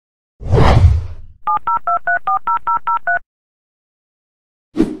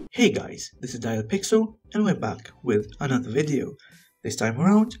Hey guys, this is Dial Pixel and we're back with another video. This time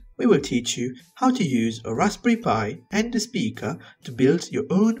around, we will teach you how to use a Raspberry Pi and a speaker to build your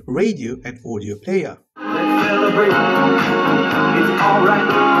own radio and audio player. Let's celebrate. It's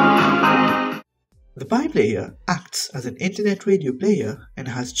alright. The PiPlayer acts as an internet radio player and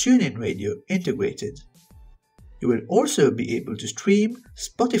has tune-in radio integrated. You will also be able to stream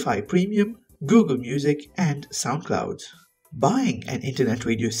Spotify Premium, Google Music and Soundcloud. Buying an internet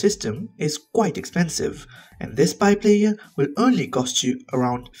radio system is quite expensive, and this PiPlayer will only cost you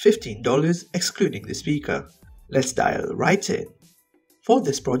around $15 excluding the speaker. Let's dial right in. For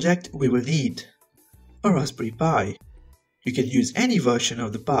this project we will need a Raspberry Pi. You can use any version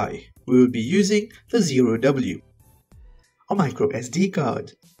of the Pi. We will be using the 0W. A micro SD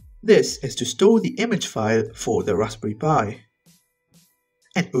card. This is to store the image file for the Raspberry Pi.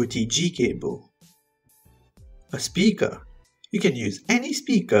 An OTG cable. A speaker. You can use any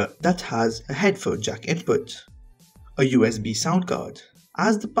speaker that has a headphone jack input. A USB sound card.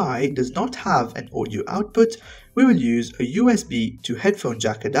 As the Pi does not have an audio output, we will use a USB to headphone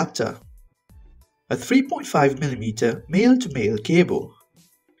jack adapter. A 3.5mm male-to-male cable.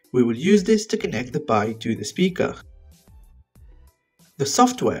 We will use this to connect the Pi to the speaker. The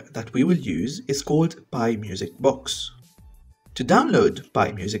software that we will use is called Pi Music Box. To download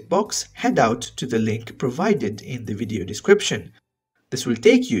Pi Music Box, head out to the link provided in the video description. This will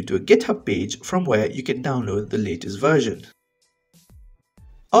take you to a GitHub page from where you can download the latest version.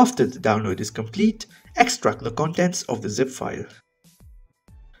 After the download is complete, extract the contents of the zip file.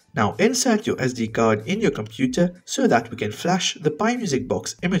 Now insert your SD card in your computer so that we can flash the Pi Music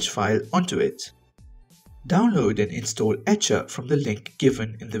Box image file onto it. Download and install Etcher from the link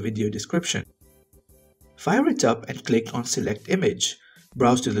given in the video description. Fire it up and click on Select Image.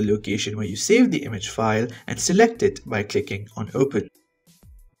 Browse to the location where you saved the image file and select it by clicking on Open.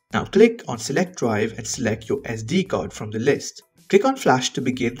 Now click on Select Drive and select your SD card from the list. Click on Flash to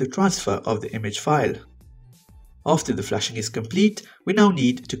begin the transfer of the image file. After the flashing is complete, we now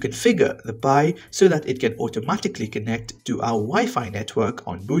need to configure the Pi so that it can automatically connect to our Wi-Fi network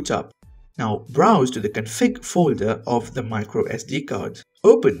on boot up. Now browse to the config folder of the micro SD card.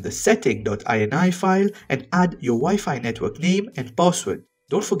 Open the setting.ini file and add your Wi-Fi network name and password.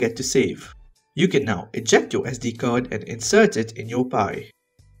 Don't forget to save. You can now eject your SD card and insert it in your Pi.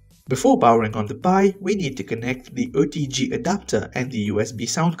 Before powering on the Pi, we need to connect the OTG adapter and the USB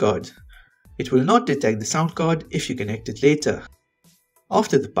sound card. It will not detect the sound card if you connect it later.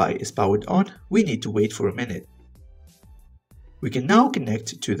 After the Pi is powered on, we need to wait for a minute. We can now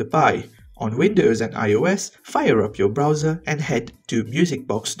connect to the Pi. On Windows and iOS, fire up your browser and head to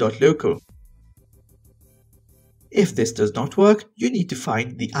musicbox.local. If this does not work, you need to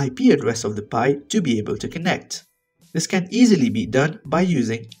find the IP address of the Pi to be able to connect. This can easily be done by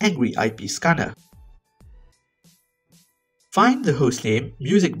using Angry IP Scanner. Find the hostname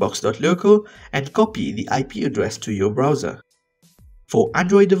musicbox.local and copy the IP address to your browser. For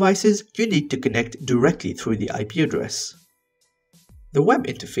Android devices, you need to connect directly through the IP address. The web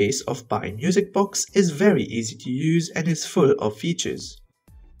interface of Pi Music Box is very easy to use and is full of features.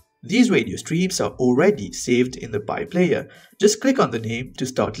 These radio streams are already saved in the PiPlayer. Just click on the name to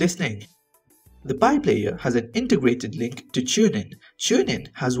start listening. The PiPlayer has an integrated link to TuneIn. TuneIn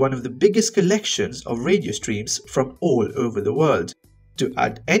has one of the biggest collections of radio streams from all over the world. To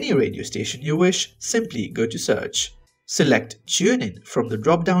add any radio station you wish, simply go to Search. Select TuneIn from the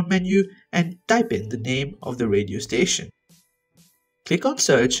drop-down menu and type in the name of the radio station. Click on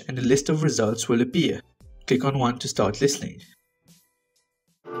Search and a list of results will appear. Click on one to start listening.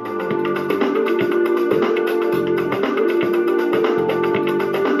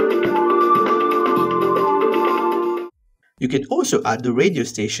 You can also add the radio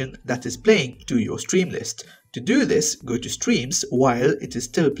station that is playing to your stream list. To do this, go to Streams while it is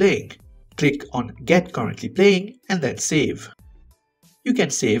still playing. Click on Get Currently Playing and then Save. You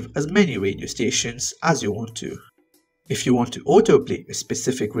can save as many radio stations as you want to. If you want to autoplay a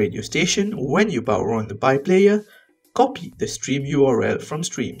specific radio station when you power on the PiPlayer, copy the stream URL from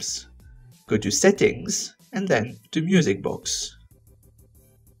Streams. Go to Settings and then to Music Box.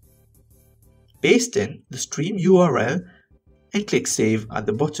 Paste in the stream URL and click Save at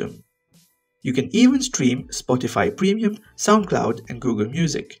the bottom. You can even stream Spotify Premium, Soundcloud and Google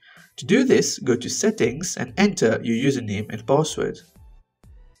Music. To do this, go to Settings and enter your username and password.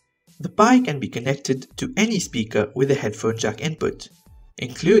 The Pi can be connected to any speaker with a headphone jack input,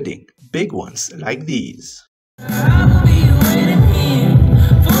 including big ones like these.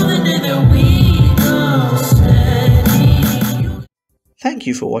 Thank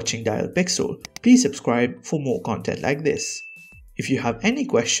you for watching Dial Pixel. Please subscribe for more content like this. If you have any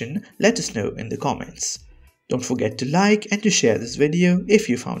question, let us know in the comments. Don't forget to like and to share this video if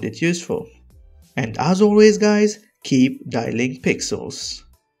you found it useful. And as always guys, keep dialing pixels.